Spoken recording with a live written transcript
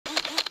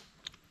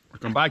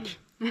Welcome back.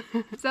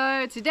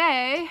 So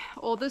today,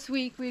 or this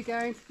week, we're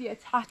going to be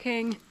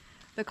attacking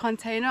the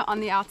container on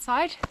the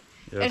outside.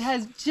 Yes. It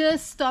has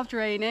just stopped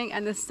raining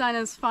and the sun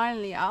is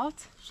finally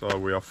out. So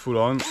we are full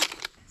on.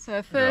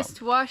 So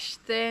first wash,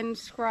 then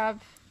scrub,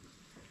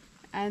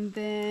 and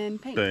then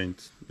paint.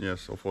 Paint,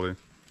 yes, hopefully.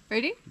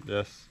 Ready?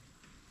 Yes.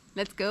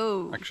 Let's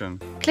go. Action.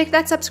 Click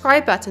that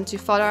subscribe button to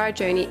follow our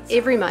journey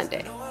every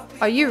Monday.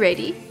 Are you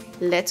ready?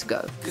 Let's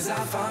go.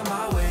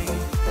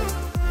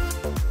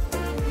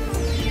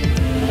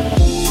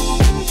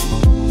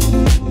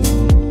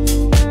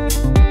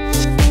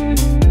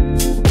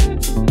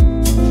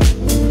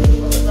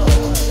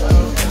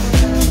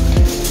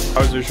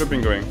 How's your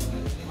shopping going?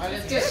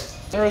 Good.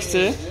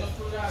 Rusty.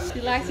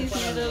 She likes his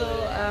new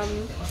little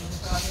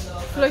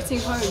floating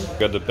home.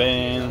 Got the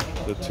paint,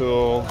 the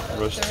tool,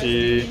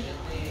 Rusty.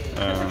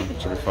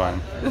 It should be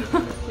fine.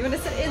 You want to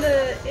sit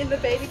in the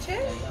baby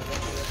chair?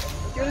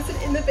 You want to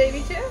sit in the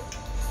baby chair?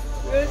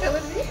 You want to come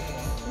with me?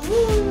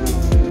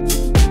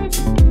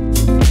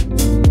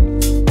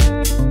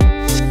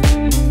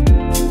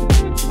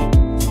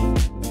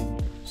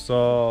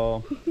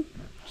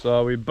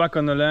 So we're back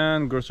on the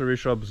land, grocery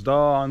shop's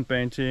done,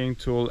 painting,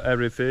 tool,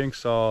 everything.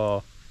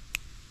 So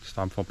it's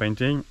time for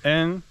painting,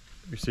 and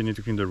we still need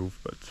to clean the roof.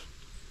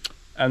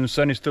 And the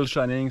sun is still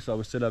shining, so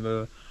we still have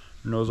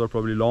another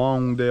probably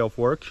long day of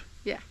work.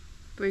 Yeah,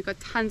 but we've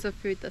got tons of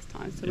food this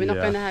time, so we're not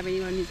going to have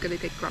anyone who's going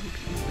to get grumpy.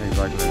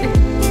 Exactly.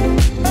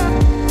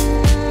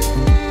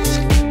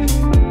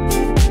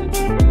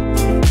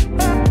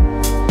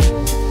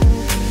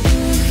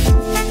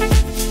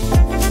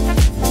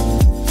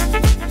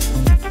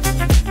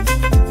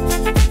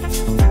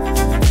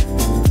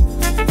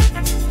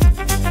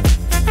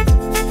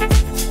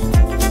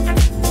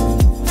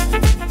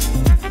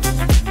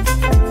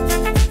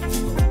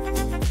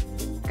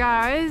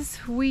 Guys,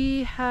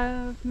 we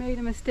have made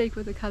a mistake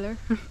with the color.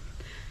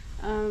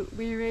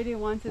 We really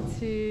wanted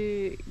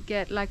to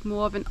get like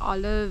more of an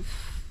olive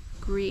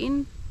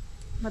green,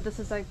 but this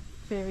is like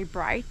very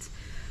bright.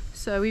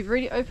 So we've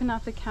already opened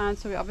up the can,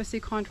 so we obviously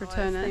can't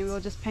return it. And we'll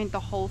just paint the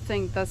whole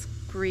thing this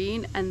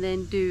green and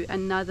then do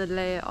another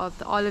layer of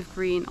the olive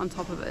green on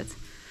top of it,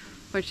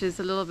 which is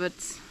a little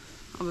bit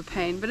of a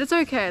pain, but it's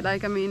okay.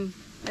 Like, I mean,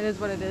 it is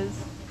what it is.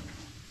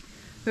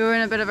 We were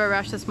in a bit of a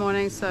rush this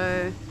morning,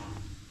 so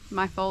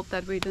my fault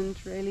that we didn't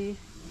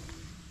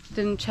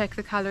check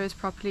the colors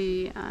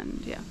properly, and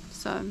yeah,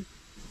 so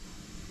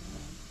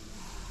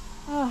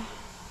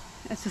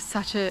it's just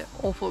such an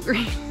awful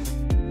green.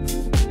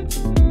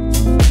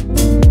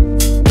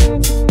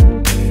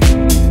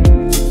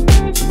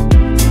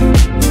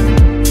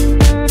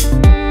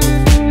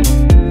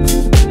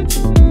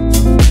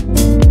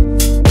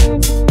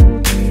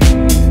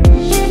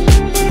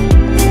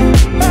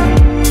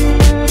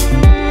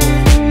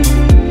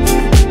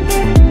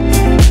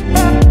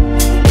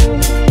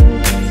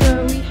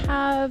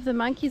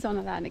 Monkeys on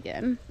the land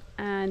again,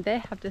 and they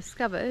have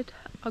discovered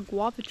our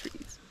guava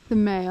trees. The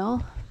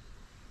male,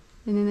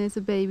 and then there's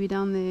a baby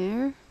down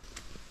there.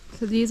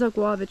 So these are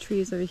guava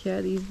trees over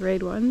here, these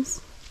red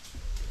ones.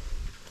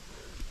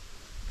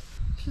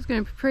 It's just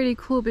going to be pretty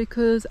cool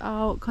because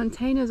our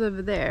container's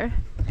over there,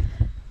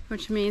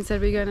 which means that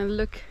we're going to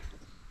look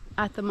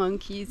at the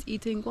monkeys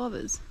eating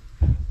guavas.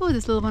 Oh,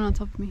 this little one on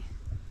top of me.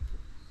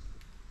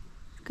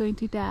 Going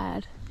to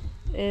dad.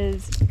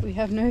 We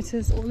have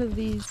noticed all of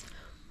these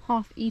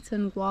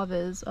half-eaten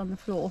guavas on the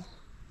floor.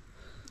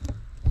 So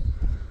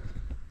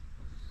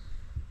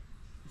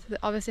they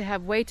obviously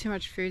have way too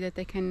much food that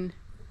they can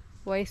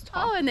waste.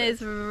 Oh, and there's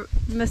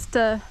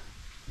Mr.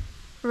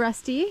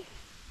 Rusty.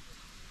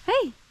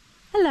 Hey,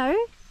 hello,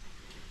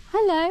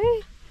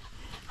 hello,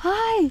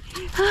 hi,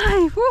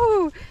 hi,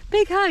 woo,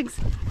 big hugs,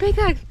 big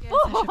hug. Yes,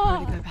 I should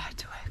probably go back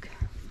to work.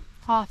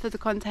 Half of the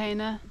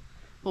container,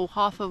 or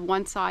half of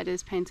one side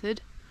is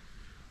painted.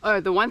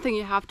 Oh, the one thing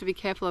you have to be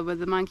careful of with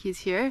the monkeys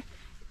here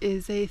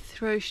is they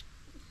throw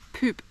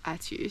poop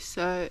at you.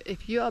 So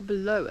if you are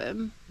below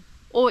him,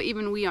 or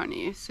even we on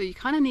you, so you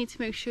kind of need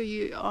to make sure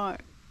you are.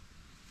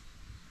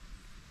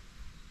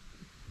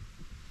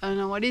 I don't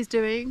know what he's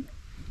doing,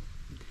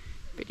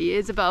 but he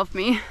is above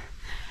me,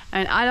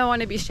 and I don't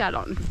want to be shat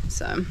on.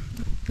 So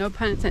no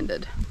pun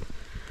intended.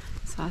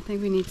 So I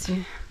think we need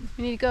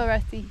to go,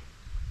 Rusty.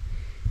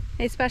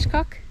 Hey,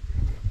 Splashcock.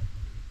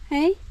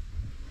 Hey,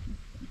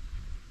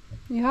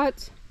 you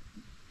hot,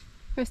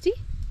 Rusty?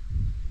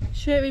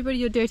 Show everybody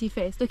your dirty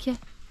face. Look here.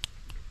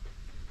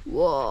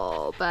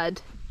 Whoa,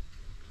 bud.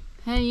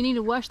 Hey, you need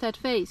to wash that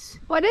face.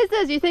 What is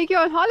this? You think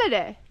you're on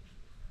holiday?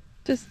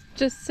 Just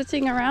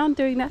sitting around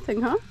doing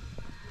nothing, huh?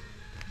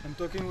 I'm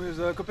talking with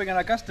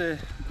Copenhagen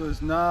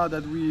because now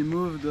that we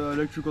moved the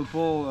electrical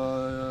pole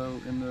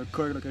in the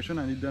correct location,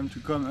 I need them to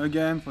come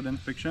again for the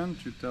inspection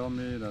to tell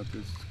me that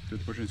the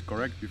portion is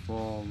correct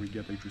before we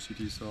get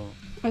electricity. So,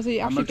 so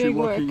you're I'm actually doing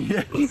working.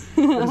 Work. Yes,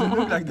 it doesn't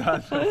look like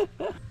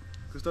that.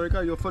 Costa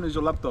Rica, your phone is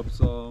your laptop,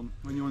 so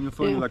when you're on your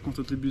phone, you're like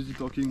constantly busy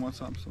talking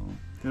WhatsApp. So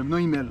you have no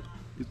email;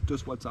 it's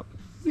just WhatsApp.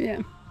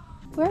 Yeah.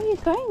 Where are you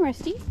going,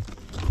 Rusty?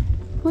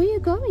 Where are you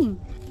going?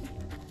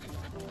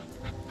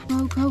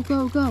 Go, go,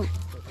 go, go.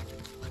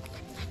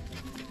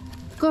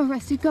 Go,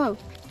 Rusty, go.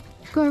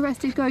 Go,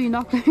 Rusty, go. You're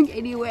not going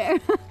anywhere.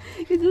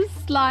 You're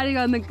just sliding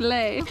on the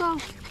clay. Go.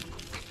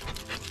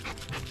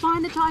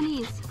 Find the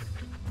Chinese.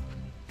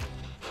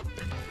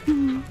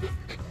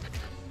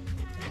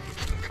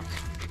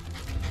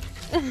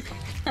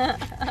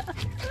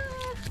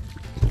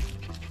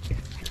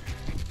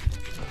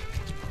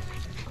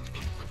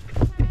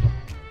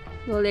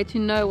 We'll let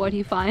you know what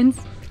he finds.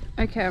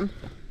 Okay.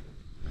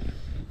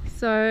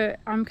 So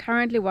I'm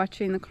currently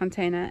watching the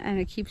container and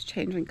it keeps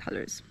changing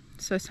colors.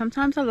 So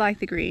sometimes I like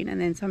the green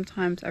and then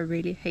sometimes I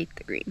really hate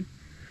the green.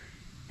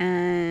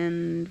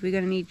 And we're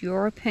going to need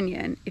your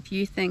opinion if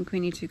you think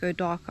we need to go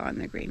darker on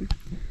the green.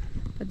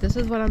 But this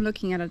is what I'm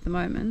looking at the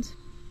moment.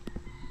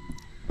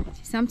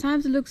 See,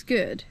 sometimes it looks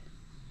good,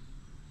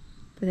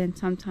 but then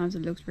sometimes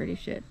it looks really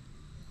shit.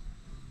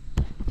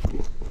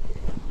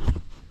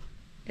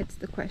 It's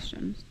the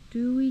question.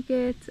 Do we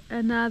get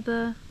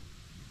another?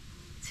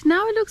 See,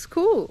 now it looks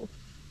cool.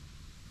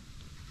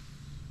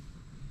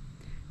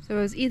 So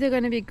it was either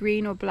going to be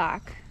green or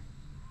black.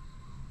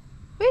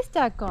 Where's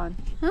that gone?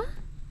 Huh?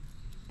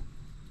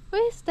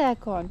 Where's that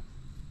gone?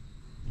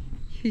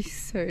 He's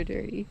so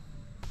dirty.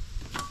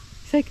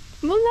 He's like,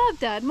 more love,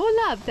 Dad. More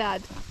love,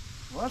 Dad.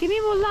 What? Give me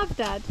more love,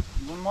 Dad.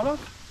 You want more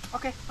love?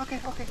 Okay.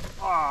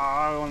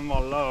 Ah, I want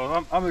more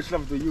love. How much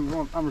love do you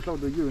want? How much love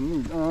do you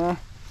need?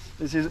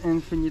 This is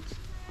infinite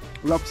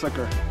love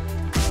sucker.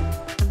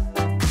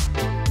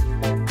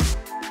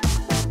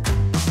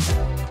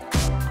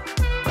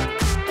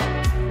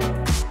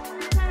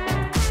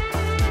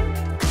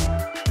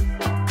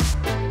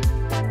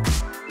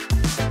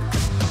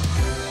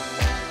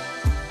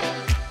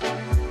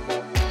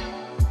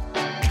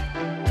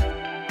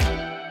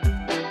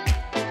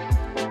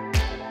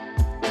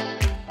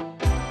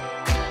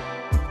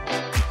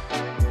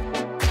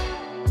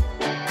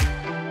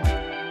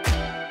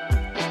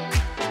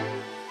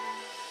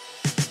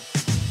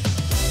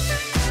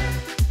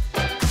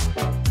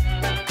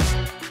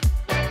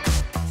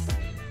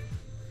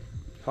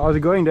 How's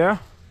it going there?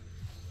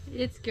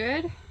 It's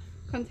good.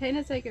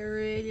 Containers take a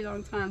really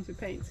long time to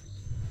paint,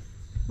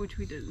 which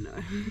we didn't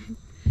know.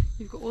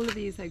 You've got all of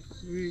these like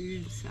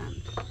grooves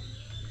and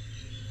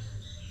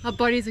our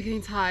bodies are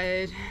getting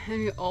tired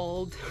and we're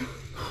old.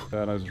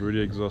 Yeah, that's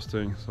really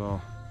exhausting. So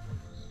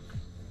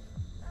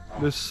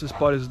this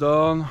part is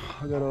done.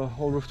 I got a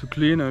whole roof to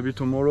clean. Maybe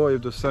tomorrow,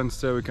 if the sun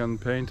stays, we can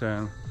paint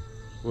and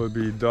we'll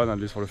be done at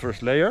least for the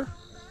first layer.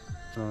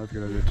 I don't know if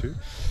you're gonna do it too.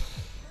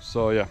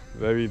 So yeah,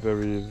 very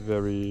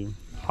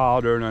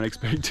harder than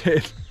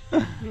expected.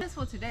 Just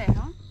for today,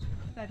 huh?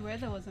 That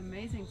weather was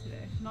amazing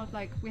today. Not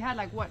like we had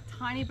like what,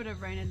 tiny bit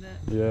of rain in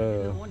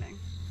the morning.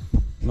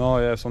 No,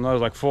 yeah. So now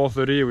it's like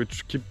 4:30. We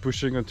keep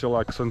pushing until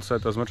like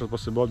sunset as much as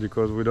possible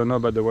because we don't know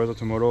about the weather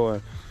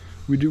tomorrow.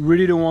 We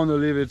really don't want to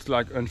leave it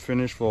like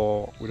unfinished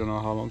for we don't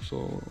know how long.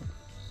 So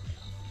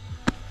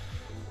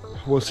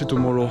we'll see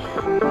tomorrow.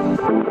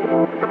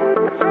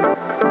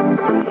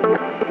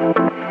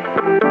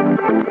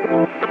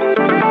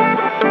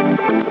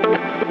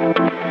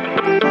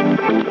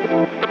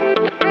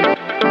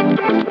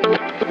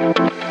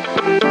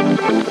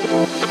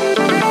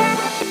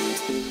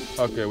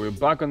 Okay, we're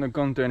back on the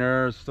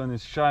container. Sun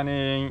is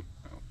shining.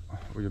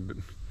 We're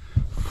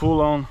full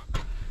on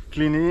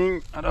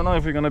cleaning. I don't know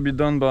if we're gonna be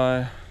done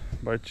by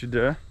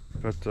today,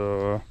 but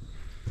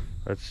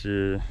let's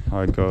see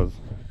how it goes.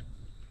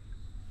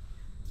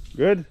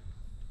 Good.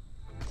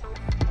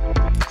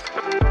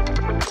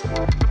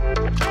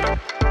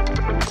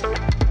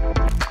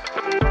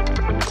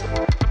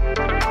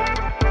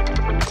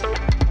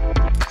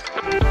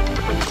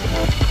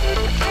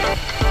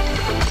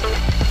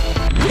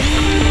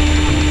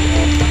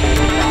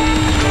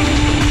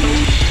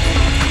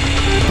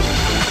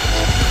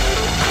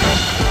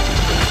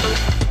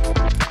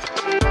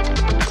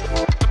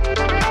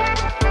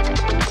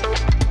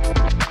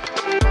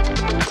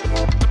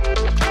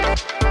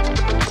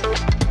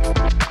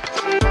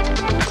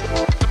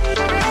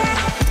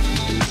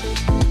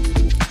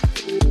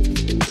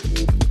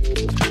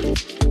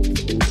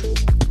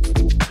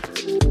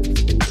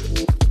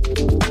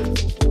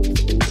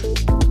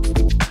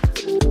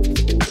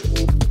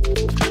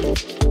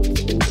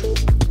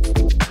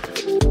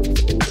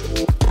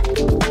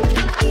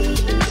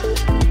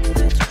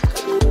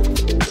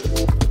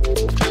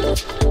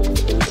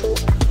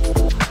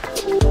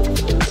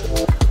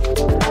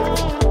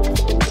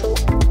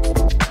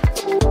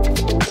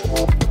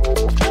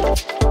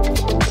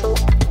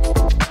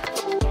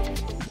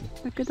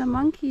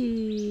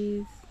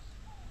 Monkeys.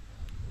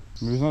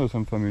 Maybe it's not the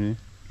same family.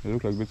 They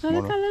look like a bit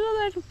smaller. Look how little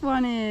that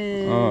one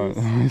is. Oh,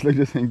 it's like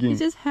just hanging. He's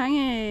just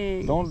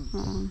hanging. Don't.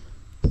 Oh.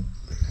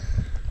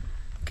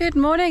 Good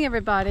morning,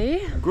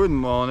 everybody. Good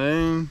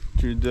morning.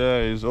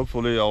 Today is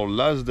hopefully our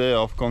last day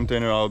of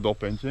container outdoor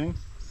painting.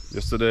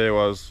 Yesterday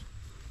was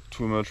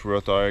too much, we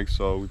were tired,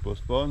 so we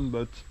postponed.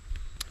 But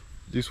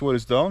this wall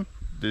is done.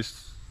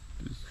 This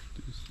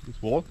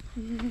wall.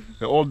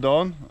 They're all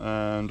done,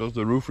 and just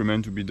the roof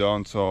remains to be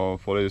done. So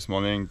for this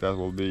morning, that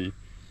will be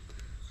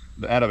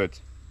the end of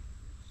it.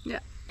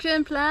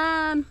 Action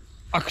plan.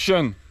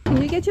 Action!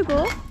 Can you get your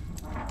ball?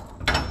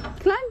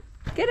 Climb,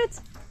 get it.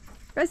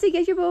 Rusty,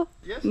 get your ball.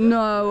 Yes.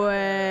 No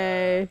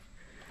way.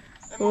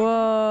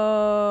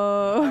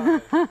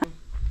 Whoa.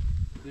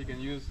 You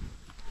can use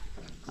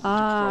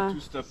Ah.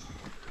 2-step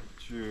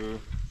to...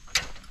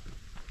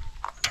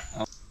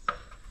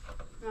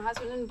 My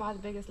husband didn't buy the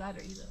biggest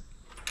ladder either.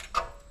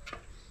 You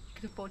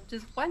could have bought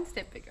just one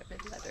step bigger than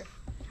the ladder.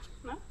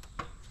 No?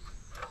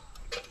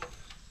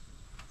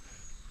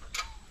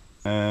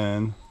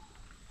 And...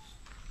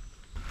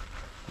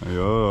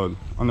 Oh god.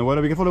 On the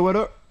water, be careful of the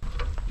water!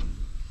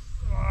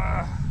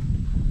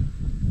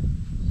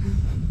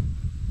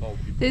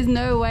 There's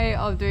no way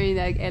of doing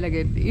that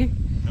elegantly.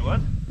 What?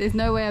 There's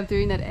no way of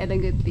doing that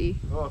elegantly.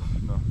 Oh,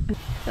 no.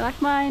 You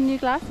like my new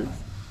glasses?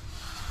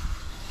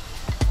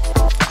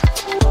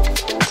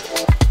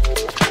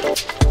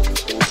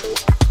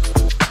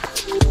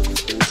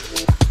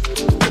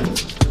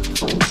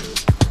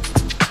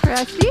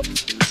 Rusty?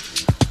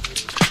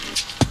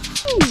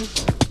 Ooh.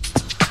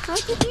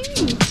 How's it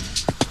doing?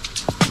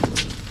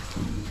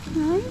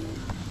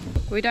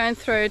 We don't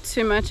throw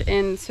too much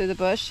into the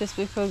bush just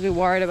because we're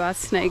worried about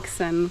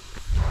snakes and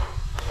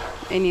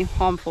any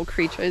harmful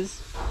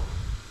creatures.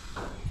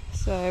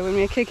 So when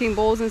we're kicking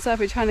balls and stuff,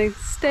 we're trying to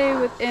stay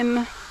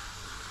within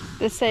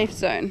the safe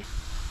zone.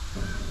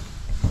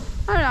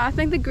 I don't know, I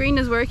think the green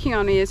is working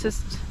on me. It's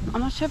just,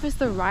 I'm not sure if it's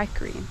the right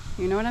green.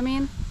 You know what I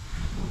mean?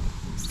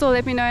 Still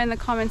let me know in the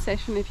comment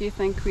section if you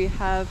think we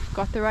have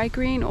got the right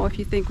green or if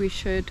you think we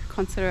should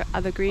consider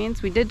other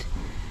greens. We did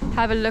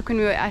have a look when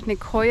we were at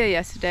Nicoya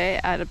yesterday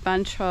at a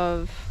bunch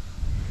of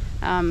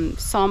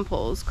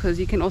samples, because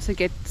you can also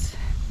get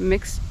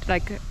mixed,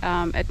 like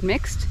it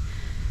mixed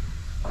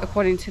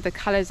according to the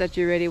colors that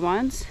you really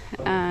want,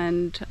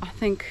 and I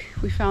think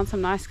we found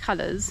some nice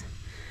colors,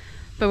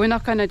 but we're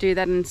not going to do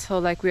that until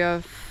like we are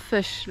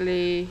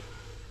officially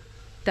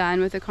done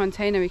with the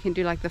container. We can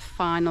do like the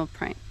final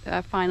paint,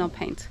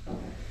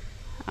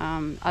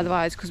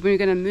 otherwise, because when you're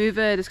going to move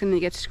it, it's going to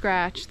get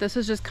scratched. This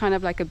is just kind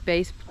of like a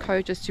base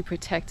coat just to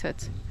protect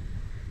it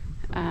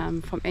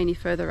from any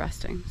further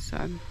rusting.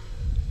 So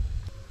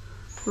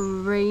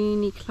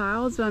rainy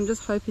clouds, but I'm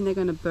just hoping they're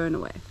going to burn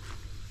away.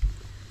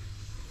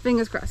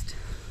 Fingers crossed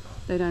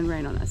they don't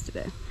rain on us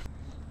today.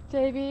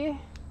 JB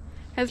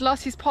has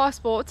lost his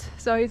passport,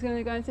 so he's going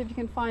to go and see if he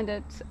can find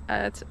it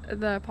at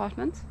the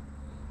apartment.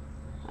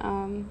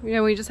 You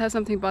know, when you just have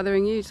something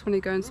bothering you, you just want to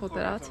go and sort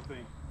that out.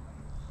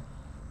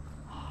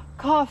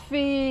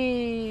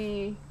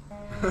 Coffee!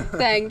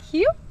 Thank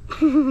you!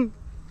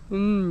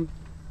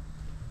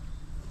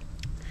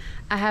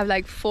 I have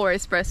like 4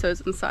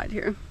 espressos inside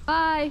here.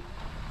 Bye!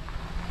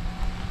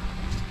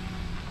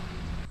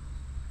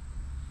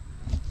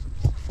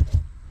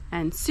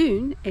 And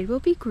soon it will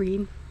be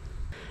green.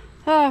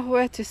 Oh,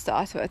 where to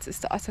start? I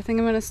think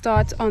I'm going to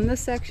start on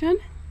this section,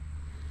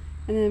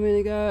 and then I'm going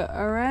to go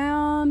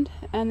around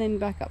and then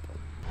back up.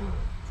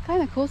 It's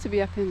kind of cool to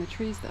be up in the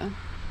trees though.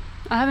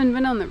 I haven't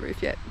been on the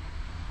roof yet.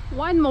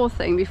 One more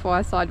thing before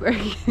I start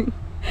working.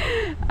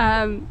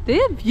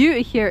 The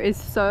view here is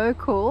so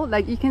cool.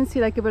 Like you can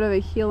see like a bit of a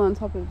hill on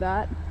top of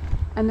that,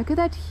 and look at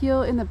that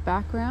hill in the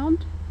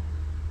background.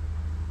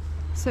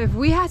 So if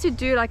we had to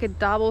do like a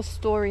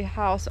double-story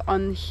house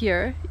on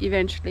here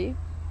eventually,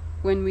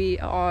 when we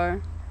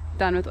are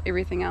done with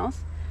everything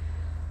else,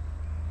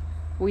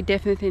 we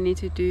definitely need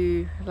to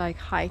do like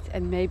height,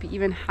 and maybe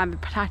even have a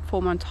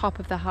platform on top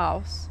of the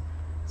house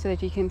so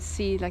that you can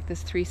see like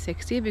this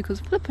 360, because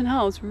flippin'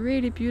 hell, it's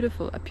really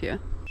beautiful up here.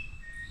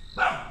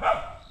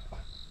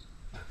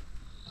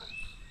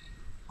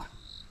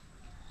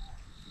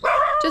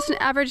 Just an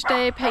average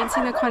day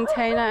painting the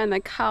container and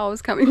the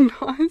cows coming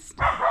past.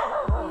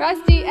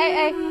 Rusty, hey,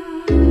 hey.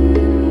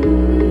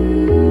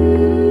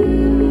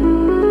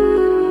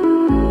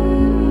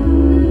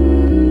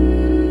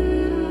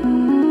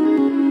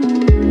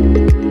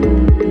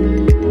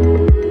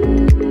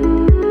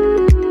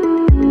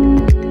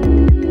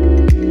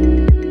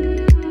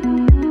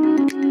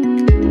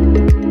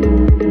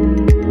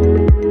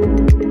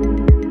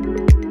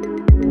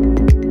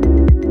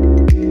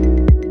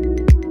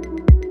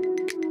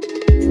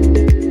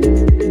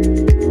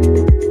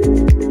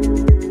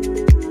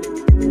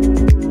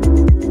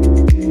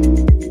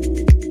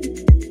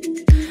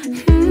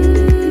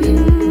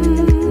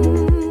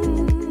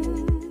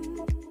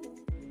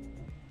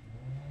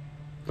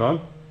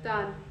 Done?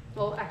 Done.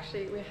 Well,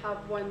 actually, we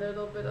have one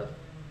little bit of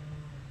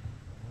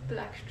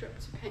black strip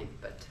to paint,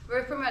 but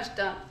we're pretty much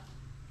done.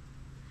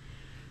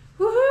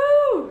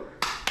 Woohoo!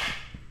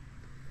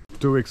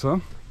 2 weeks, huh?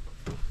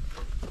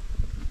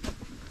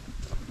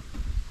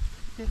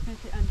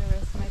 Definitely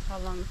underestimate how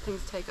long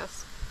things take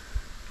us.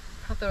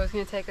 I thought it was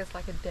going to take us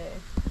like a day.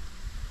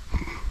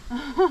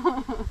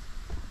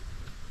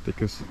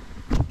 Because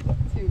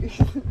 2 weeks.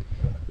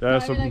 yeah,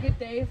 Maybe like a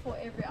day for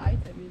every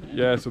item, you know?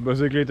 yeah, so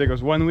basically it takes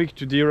us 1 week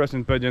to de-rust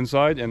and paint the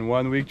inside, and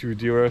 1 week to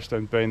de-rust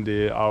and paint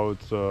the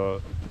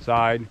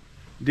outside,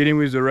 dealing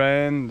with the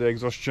rain, the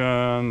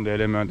exhaustion, the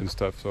element and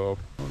stuff. So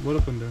what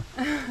happened there?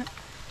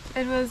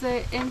 It was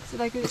it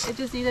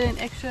just needed an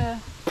extra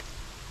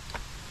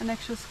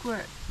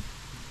squirt.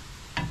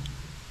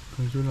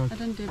 I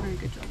didn't do a very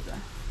good job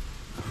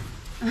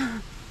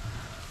there.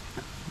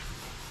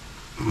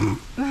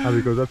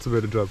 Because that's a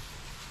better job.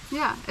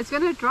 Yeah, it's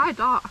gonna dry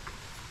dark.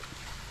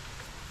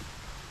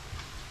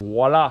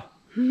 Voila!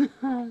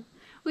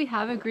 We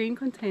have a green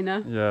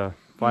container. Yeah,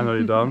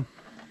 finally done.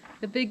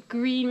 The big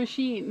green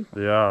machine.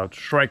 Yeah,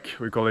 Shrek,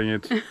 we're calling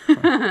it.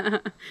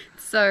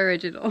 So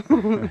original.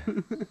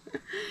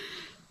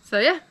 So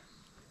yeah,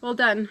 well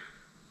done.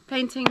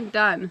 Painting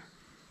done.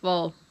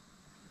 Well,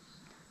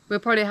 we'll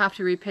probably have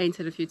to repaint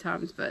it a few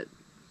times, but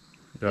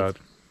Yeah,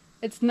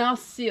 it's now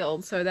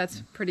sealed, so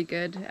that's pretty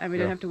good, and we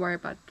don't have to worry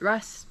about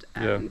rust.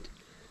 And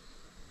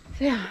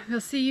so yeah,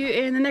 we'll see you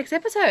in the next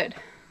episode.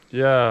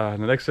 yeah.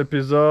 The next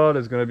episode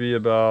is gonna be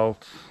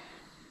about.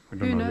 We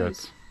don't Who know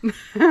knows?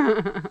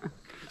 yet.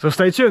 So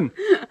stay tuned.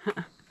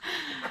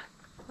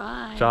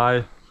 Bye.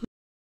 Ciao.